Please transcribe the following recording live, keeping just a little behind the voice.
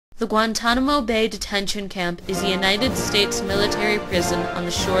The Guantanamo Bay detention camp is a United States military prison on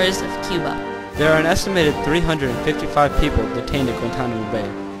the shores of Cuba. There are an estimated 355 people detained at Guantanamo Bay.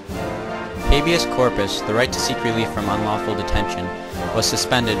 Habeas corpus, the right to seek relief from unlawful detention, was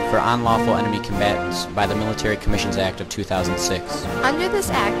suspended for unlawful enemy combatants by the Military Commissions Act of 2006. Under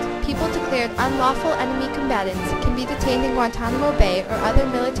this act, people declared unlawful enemy combatants can be detained in Guantanamo Bay or other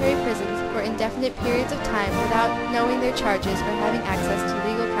military prisons for indefinite periods of time without knowing their charges or having access to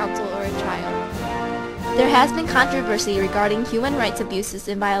legal counsel or a trial. There has been controversy regarding human rights abuses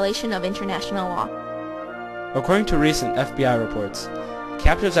in violation of international law. According to recent FBI reports,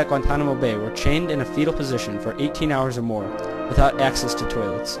 captives at Guantanamo Bay were chained in a fetal position for 18 hours or more, without access to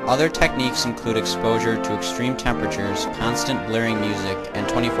toilets. Other techniques include exposure to extreme temperatures, constant blaring music, and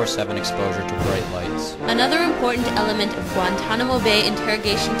 24/7 exposure to bright lights. Another important element of Guantanamo Bay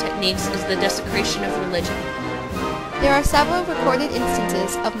interrogation techniques is the desecration of religion. There are several recorded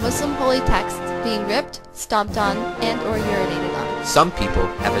instances of Muslim holy texts being ripped, stomped on, and or urinated on. Some people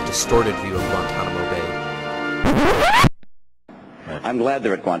have a distorted view of Guantanamo Bay. I'm glad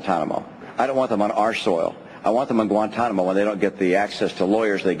they're at Guantanamo. I don't want them on our soil. I want them in Guantanamo when they don't get the access to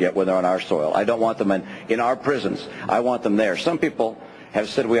lawyers they get when they're on our soil. I don't want them in our prisons. I want them there. Some people have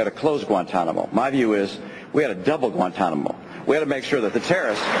said we ought to close Guantanamo. My view is we ought to double Guantanamo. We ought to make sure that the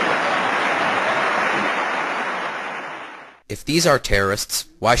terrorists... If these are terrorists,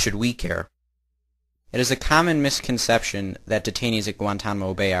 why should we care? It is a common misconception that detainees at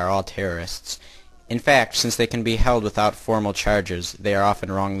Guantanamo Bay are all terrorists. In fact, since they can be held without formal charges, they are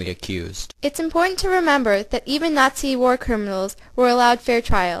often wrongly accused. It's important to remember that even Nazi war criminals were allowed fair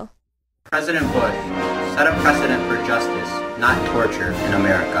trial. President Bush set a precedent for justice, not torture, in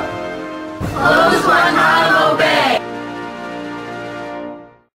America. Close Guantanamo Bay!